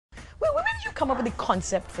come up with the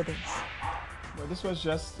concept for this? Well, this was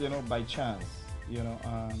just, by chance.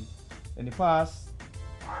 In the past,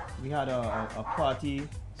 we had a party,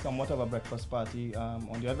 somewhat of a breakfast party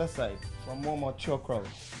on the other side for more mature crowd.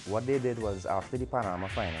 What they did was after the Panorama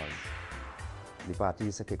finals, the party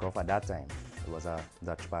used to kick off at that time. It was a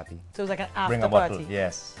Dutch party. So it was like an Bring after a party. bottle,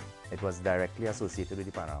 yes. It was directly associated with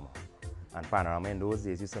the Panorama. And Panorama in those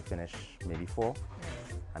days used to finish maybe 4,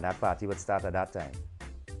 and that party would start at that time.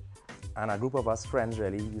 And a group of us friends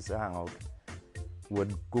really used to hang out,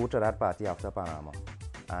 would go to that party after Panorama.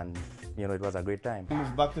 And it was a great time. We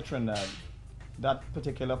moved back to Trinidad. That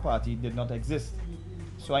particular party did not exist.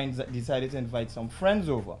 So I decided to invite some friends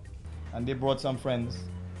over. And they brought some friends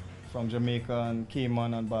from Jamaica and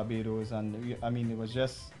Cayman and Barbados. And it was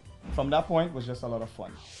just, from that point, it was just a lot of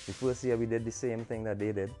fun. The first year we did the same thing that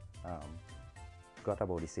they did. Got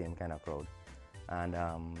about the same kind of crowd. And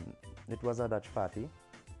it was a Dutch party.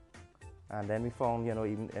 And then we found,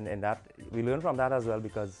 even in that, we learned from that as well,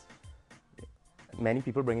 because many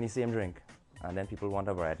people bring in the same drink. And then people want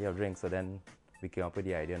a variety of drinks. So then we came up with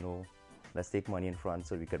the idea, no, let's take money in front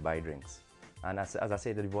so we could buy drinks. And as I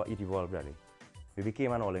said, it evolved really. We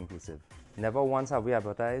became an all-inclusive. Never once have we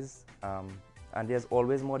advertised, and there's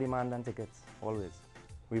always more demand than tickets, always.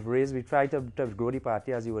 We tried to grow the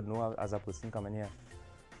party, as you would know, as a person coming here,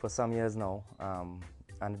 for some years now,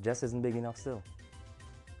 and it just isn't big enough still.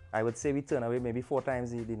 I would say we turn away maybe 4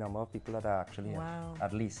 times the number of people that are actually here,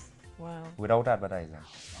 at least, without advertising.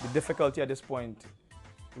 The difficulty at this point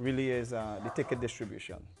really is the ticket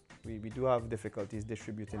distribution. We do have difficulties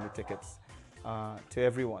distributing the tickets to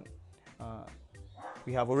everyone.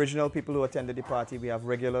 We have original people who attended the party, we have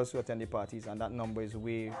regulars who attend the parties, and that number is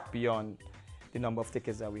way beyond the number of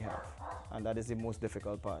tickets that we have. And that is the most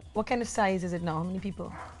difficult part. What kind of size is it now? How many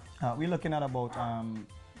people? We're looking at about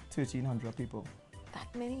 1,300 people. That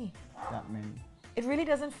many? That many. It really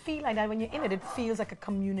doesn't feel like that when you're in it. It feels like a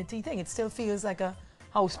community thing. It still feels like a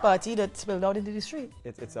house party that spilled out into the street.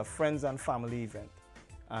 It's a friends and family event.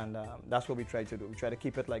 And that's what we try to do. We try to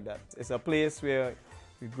keep it like that. It's a place where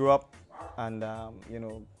we grew up and,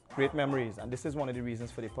 great memories. And this is one of the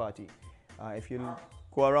reasons for the party. If you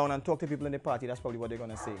go around and talk to people in the party, that's probably what they're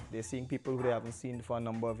going to say. They're seeing people who they haven't seen for a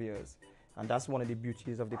number of years. And that's one of the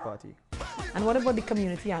beauties of the party. And what about the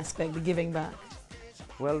community aspect, the giving back?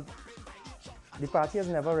 Well, the party has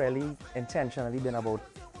never really intentionally been about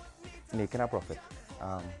making a profit.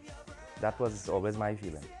 That was always my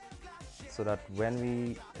feeling. So that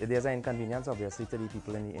when there's an inconvenience obviously to the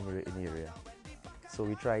people in the area. So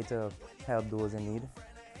we try to help those in need,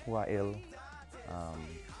 who are ill,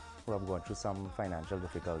 who have gone through some financial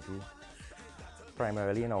difficulty,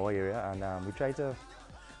 primarily in our area. And we try to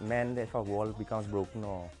mend if a wall becomes broken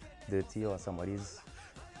or dirty, or somebody's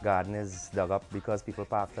garden is dug up because people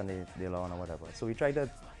parked on the lawn or whatever. So we try to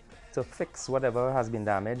fix whatever has been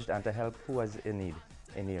damaged and to help who is in need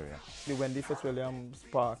in the area. The Wendy Fitzwilliams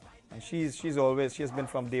Park, and she has been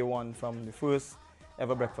from day one, from the first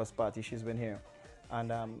ever breakfast party, she's been here.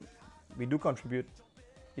 And we do contribute,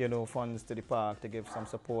 funds to the park to give some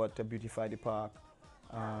support to beautify the park.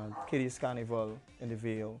 Kiddies Carnival in the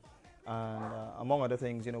Vale, and among other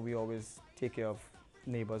things, we always take care of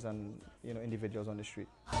neighbors and individuals on the street.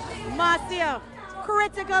 Marcia,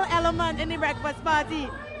 critical element in the breakfast party.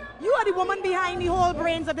 You are the woman behind the whole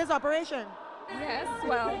brains of this operation. Yes,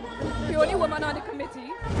 well, the only woman on the committee.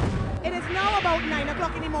 It is now about 9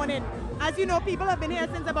 o'clock in the morning. As you know, people have been here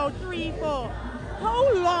since about 3, 4.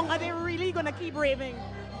 How long are they really going to keep raving?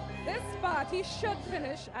 This party should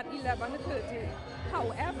finish at 11:30.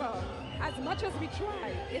 However, as much as we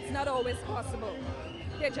try, it's not always possible.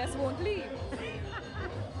 They just won't leave.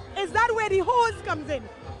 Is that where the hose comes in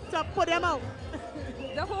to put them out?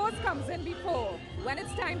 The hose comes in before. When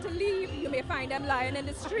it's time to leave, you may find them lying in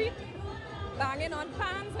the street, banging on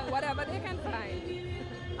pans and whatever they can find.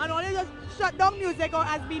 And only just shut down music, or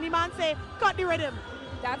as Beanie Man say, cut the rhythm.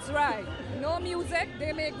 That's right. No music,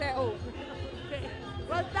 they make their own. Okay.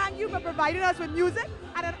 Well, thank you for providing us with music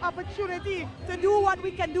and an opportunity to do what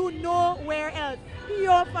we can do nowhere else.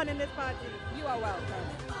 Pure fun in this party. You are welcome.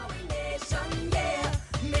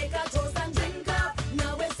 Make a toast and drink up.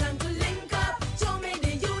 Now it's time to link up. Show me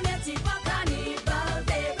the unity for Carnival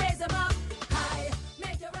Day. Raise them up high.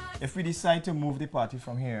 Make your right. If we decide to move the party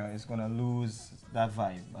from here, it's going to lose that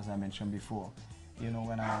vibe, as I mentioned before.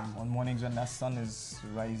 When on mornings when that sun is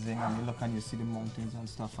rising and you look and you see the mountains and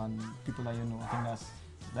stuff and people that I think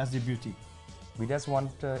that's the beauty. We just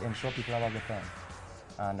want to ensure people have a good time.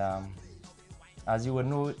 And as you would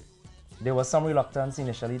know, there was some reluctance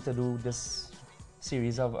initially to do this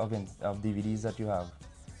series of DVDs that you have.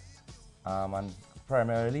 And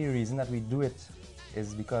primarily the reason that we do it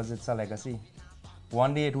is because it's a legacy.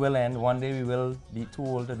 One day it will end, one day we will be too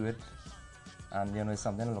old to do it, and you know, it's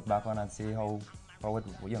something to look back on and say how it,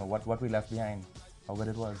 you know, what we left behind, how good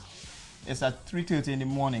it was. It's at 3:30 in the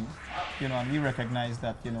morning, you know, and we recognize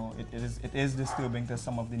that, you know, it is disturbing to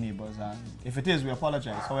some of the neighbors, and if it is, we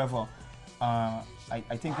apologize. However,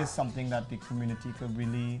 I think it's something that the community could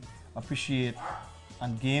really appreciate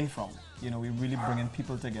and gain from. You know, we're really bringing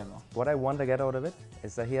people together. What I want to get out of it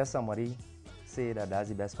is to hear somebody say that that's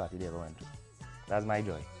the best party they ever went to. That's my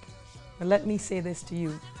joy. But let me say this to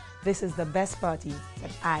you. This is the best party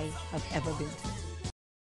that I have ever been to.